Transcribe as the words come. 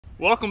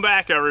Welcome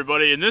back,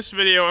 everybody. In this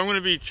video I'm going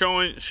to be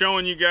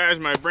showing you guys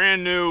my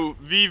brand new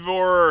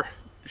Vevor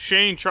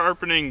Chainsaw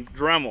Sharpening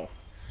Dremel.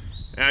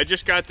 And I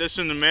just got this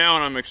in the mail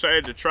and I'm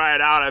excited to try it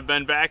out. I've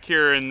been back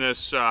here in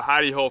this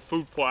hidey hole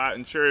food plot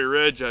in Cherry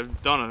Ridge.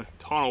 I've done a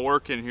ton of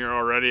work in here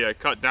already. I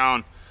cut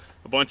down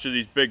a bunch of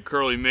these big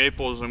curly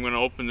maples. I'm going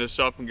to open this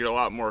up and get a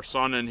lot more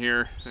sun in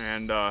here.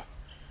 And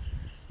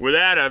with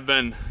that, I've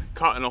been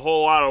cutting a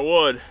whole lot of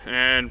wood,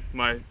 and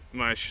my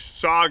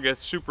saw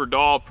gets super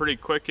dull pretty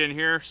quick in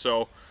here.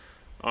 So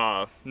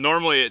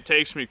normally it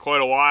takes me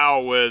quite a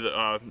while with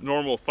a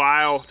normal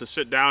file to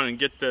sit down and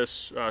get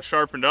this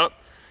sharpened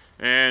up.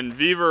 And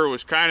Vevor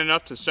was kind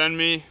enough to send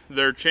me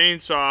their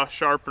chainsaw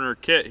sharpener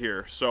kit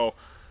here. So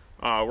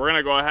we're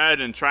gonna go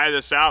ahead and try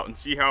this out and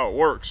see how it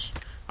works.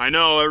 I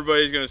know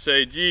everybody's gonna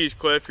say, geez,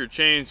 Cliff, your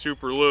chain's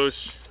super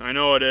loose. I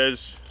know it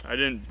is. I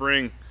didn't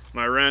bring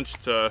my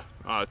wrench to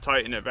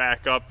tighten it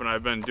back up, and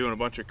I've been doing a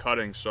bunch of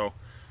cutting, so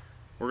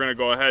we're gonna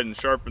go ahead and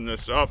sharpen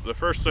this up. The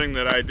first thing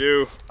that I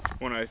do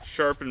when I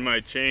sharpen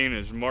my chain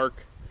is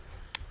mark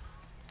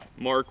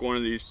one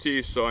of these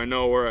teeth so I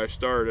know where I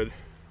started.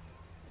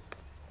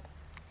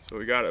 So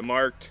we got it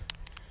marked,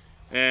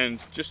 and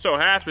just so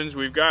happens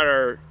we've got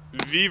our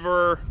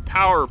Vevor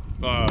power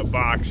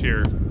box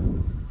here.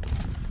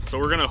 So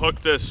we're gonna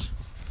hook this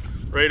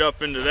right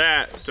up into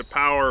that to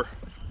power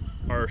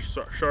our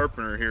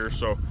sharpener here.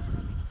 So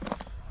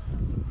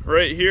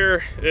right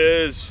here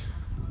is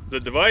the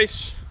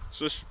device.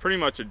 So this is pretty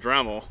much a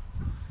Dremel.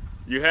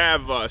 You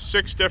have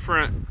 6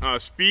 different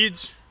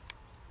speeds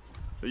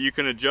that you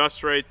can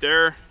adjust right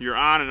there. Your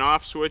on and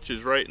off switch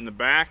is right in the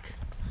back.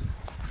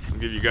 I'll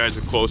give you guys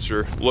a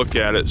closer look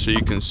at it so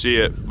you can see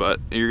it. But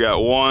you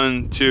got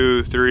 1,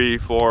 2, 3,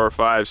 4,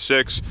 5,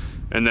 6,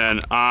 and then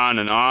on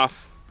and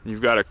off.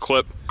 You've got a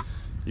clip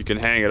you can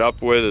hang it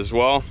up with as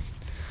well.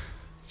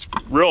 It's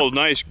real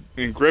nice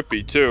and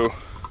grippy too.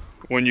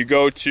 When you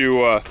go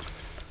to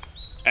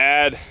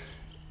add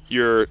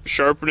your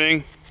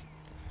sharpening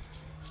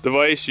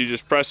device, you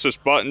just press this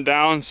button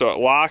down so it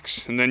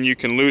locks, and then you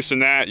can loosen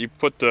that. You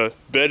put the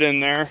bit in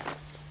there.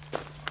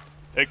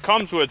 It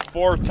comes with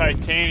 4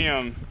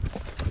 titanium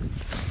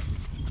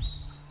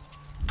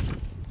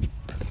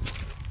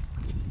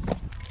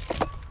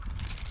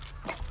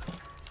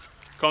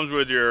comes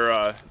with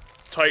your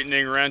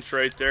tightening wrench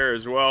right there,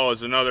 as well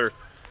as another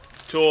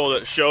tool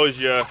that shows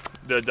you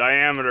the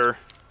diameter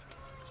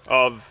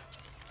of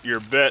your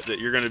bit that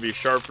you're going to be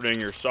sharpening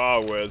your saw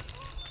with.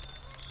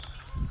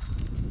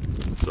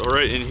 So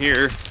right in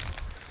here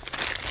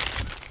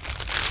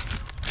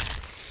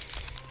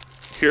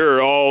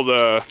are all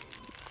the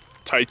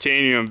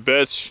titanium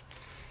bits.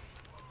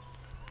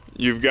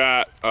 You've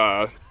got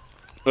it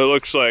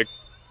looks like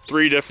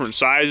 3 different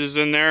sizes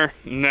in there,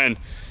 and then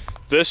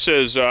this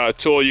is a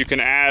tool you can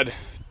add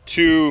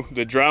to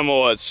the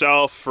Dremel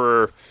itself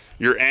for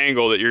your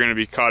angle that you're going to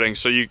be cutting.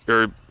 So you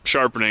are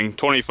sharpening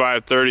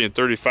 25, 30, and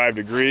 35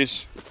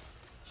 degrees.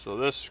 So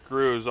this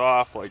screws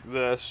off like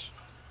this,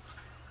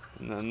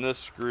 and then this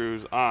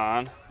screws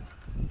on.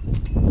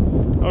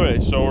 Okay,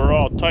 so we're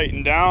all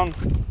tightened down.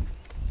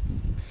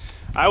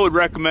 I would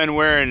recommend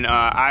wearing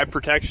eye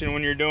protection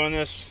when you're doing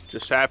this.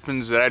 Just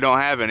happens that I don't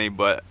have any,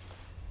 but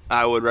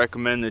I would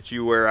recommend that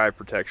you wear eye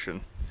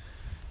protection.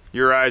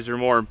 Your eyes are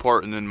more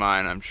important than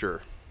mine, I'm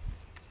sure.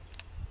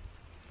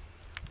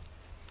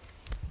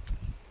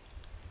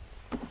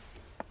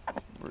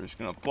 We're just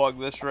gonna plug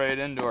this right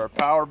into our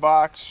power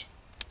box,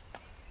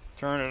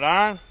 turn it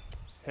on,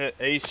 hit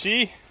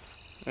AC,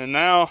 and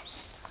now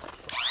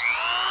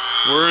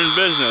we're in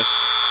business.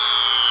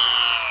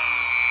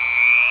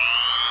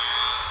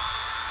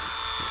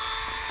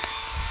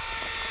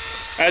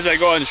 As I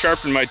go ahead and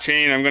sharpen my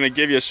chain, I'm going to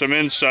give you some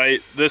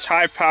insight. This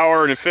high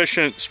power and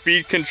efficient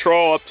speed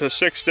control up to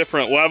 6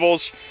 different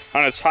levels.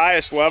 On its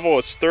highest level,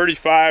 it's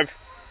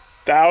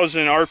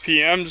 35,000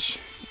 RPMs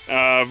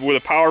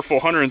with a powerful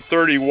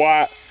 130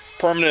 watt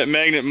permanent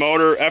magnet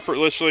motor.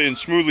 Effortlessly and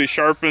smoothly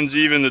sharpens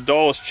even the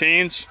dullest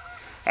chains.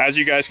 As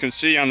you guys can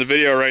see on the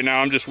video right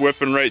now, I'm just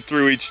whipping right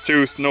through each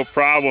tooth, no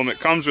problem. It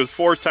comes with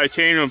 4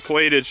 titanium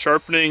plated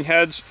sharpening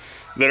heads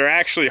that are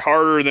actually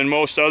harder than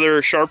most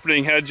other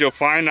sharpening heads you'll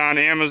find on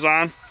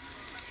Amazon.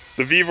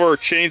 The Vevor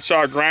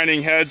chainsaw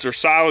grinding heads are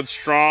solid,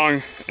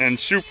 strong, and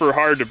super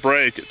hard to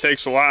break. It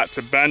takes a lot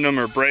to bend them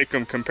or break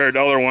them compared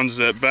to other ones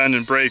that bend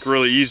and break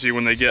really easy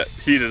when they get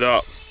heated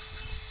up.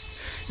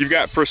 You've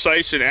got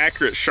precise and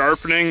accurate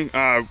sharpening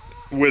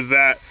with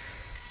that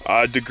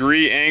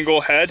degree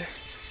angle head.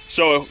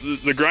 So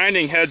the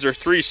grinding heads are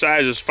 3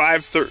 sizes,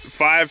 5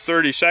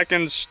 30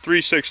 seconds, 3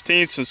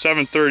 16ths, and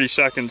 7 30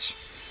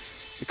 seconds.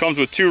 It comes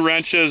with 2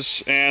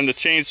 wrenches and the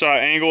chainsaw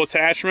angle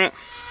attachment.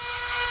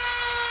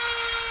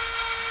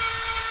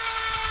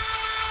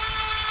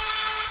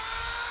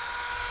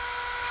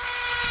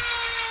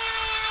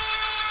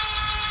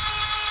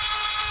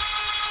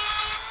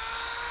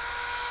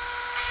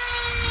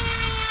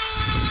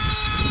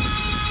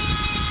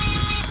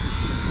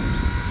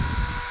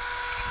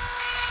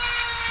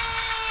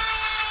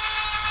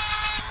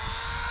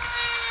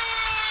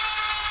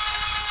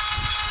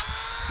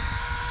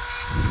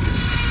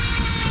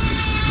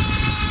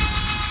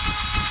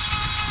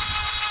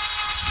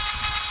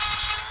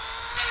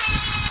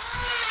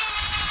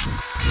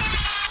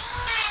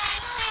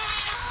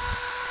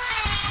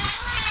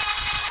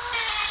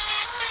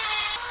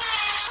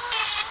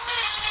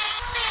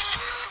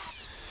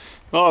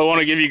 Well, I want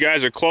to give you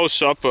guys a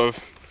close-up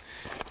of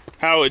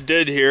how it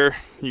did here.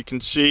 You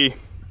can see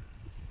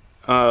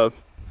the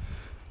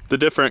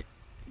different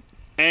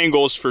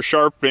angles for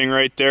sharpening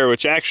right there,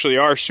 which actually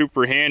are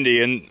super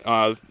handy, and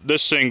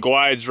this thing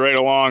glides right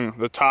along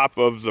the top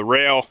of the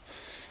rail,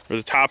 or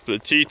the top of the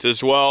teeth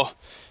as well,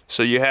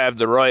 so you have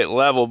the right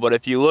level. But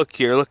if you look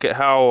here, look at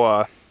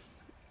how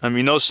I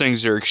mean, those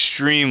things are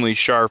extremely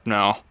sharp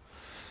now,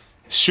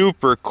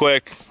 super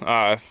quick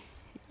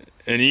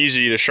and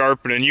easy to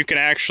sharpen, and you can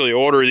actually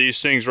order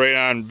these things right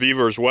on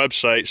Vevor's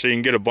website, so you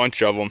can get a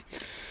bunch of them.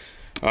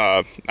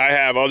 I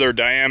have other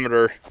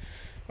diameter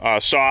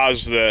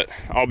saws that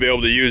I'll be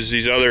able to use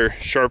these other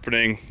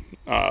sharpening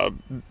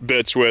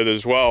bits with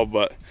as well,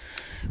 but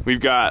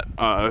we've got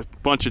a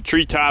bunch of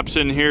treetops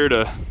in here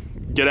to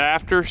get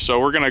after,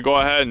 so we're gonna go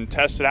ahead and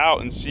test it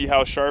out and see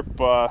how sharp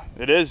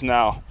it is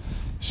now.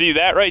 See,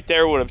 that right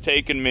there would have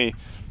taken me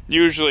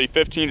usually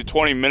 15 to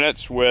 20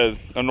 minutes with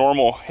a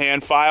normal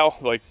hand file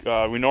like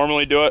we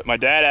normally do it. My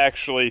dad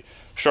actually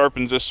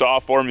sharpens this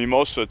saw for me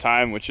most of the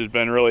time, which has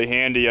been really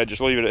handy. I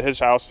just leave it at his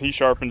house, he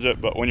sharpens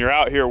it. But when you're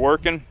out here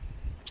working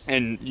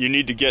and you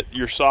need to get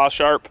your saw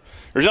sharp,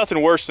 there's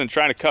nothing worse than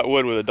trying to cut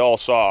wood with a dull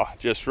saw. It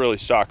just really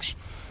sucks.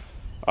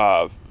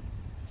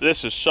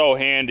 This is so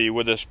handy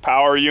with this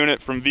power unit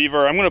from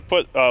Vevor. I'm going to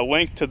put a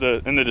link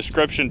to in the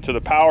description to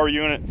the power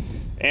unit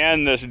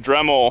and this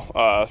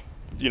Dremel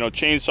you know,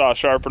 chainsaw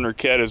sharpener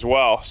kit as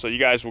well, so you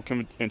guys will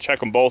come and check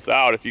them both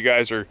out if you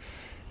guys are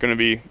going to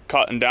be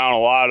cutting down a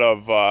lot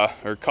of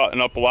or cutting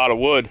up a lot of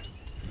wood.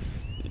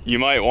 You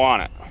might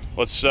want it.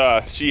 Let's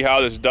see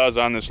how this does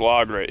on this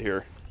log right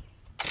here.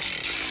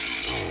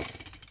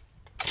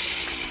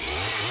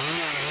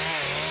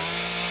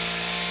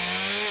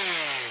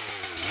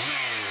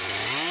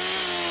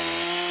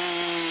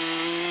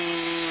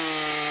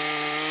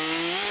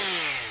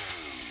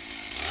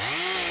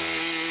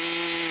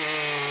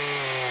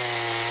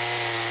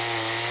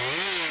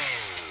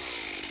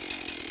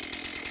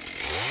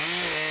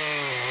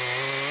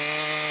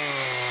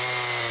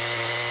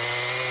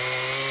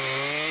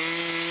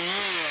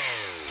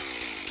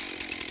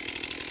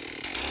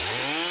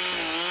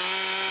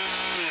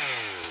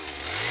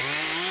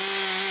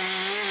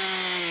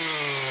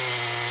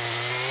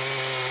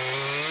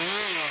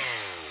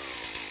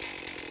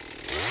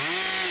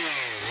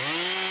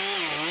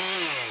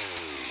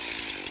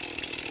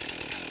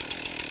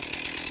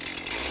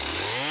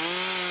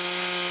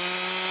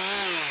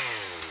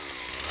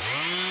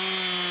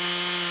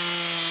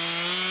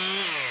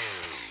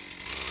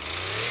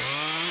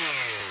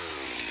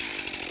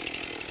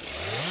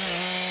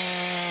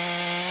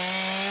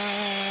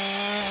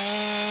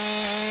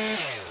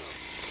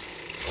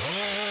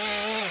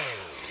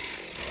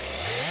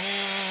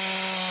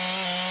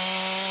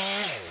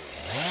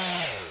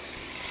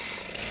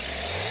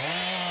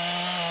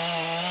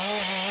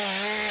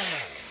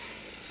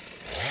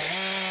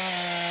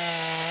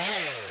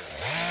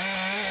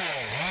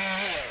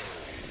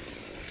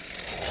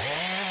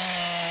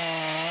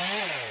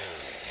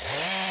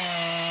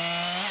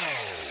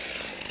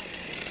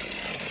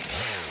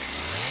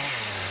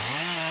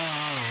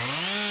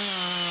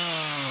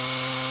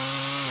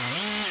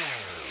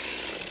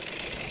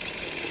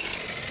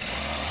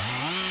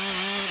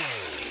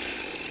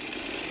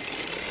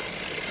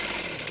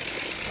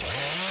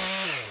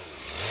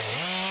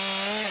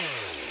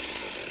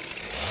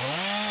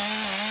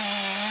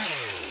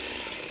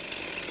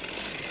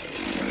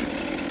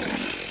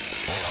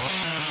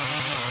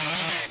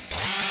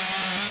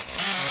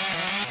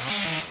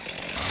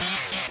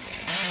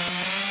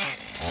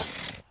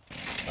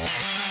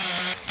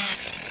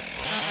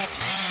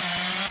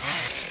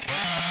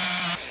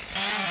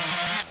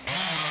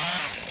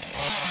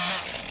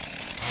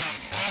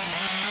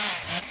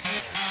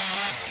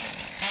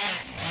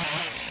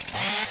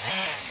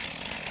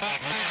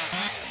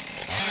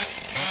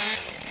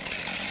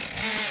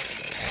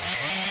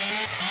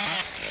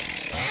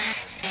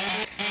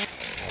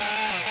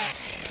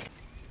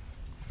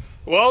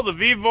 Well, the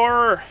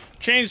Vevor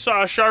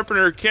Chainsaw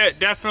Sharpener Kit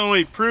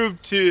definitely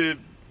proved to,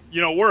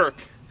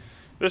 work.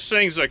 This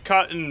thing's a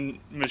cutting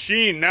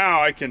machine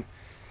now. I can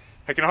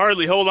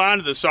hardly hold on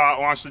to the saw. It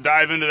wants to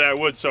dive into that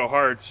wood so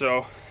hard.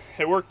 So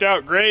it worked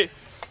out great.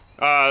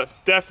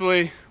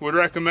 Definitely would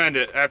recommend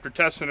it after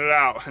testing it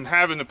out. And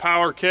having the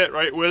power kit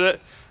right with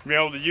it, being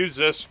able to use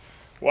this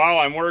while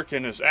I'm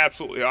working is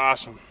absolutely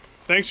awesome.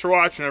 Thanks for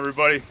watching,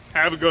 everybody.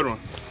 Have a good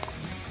one.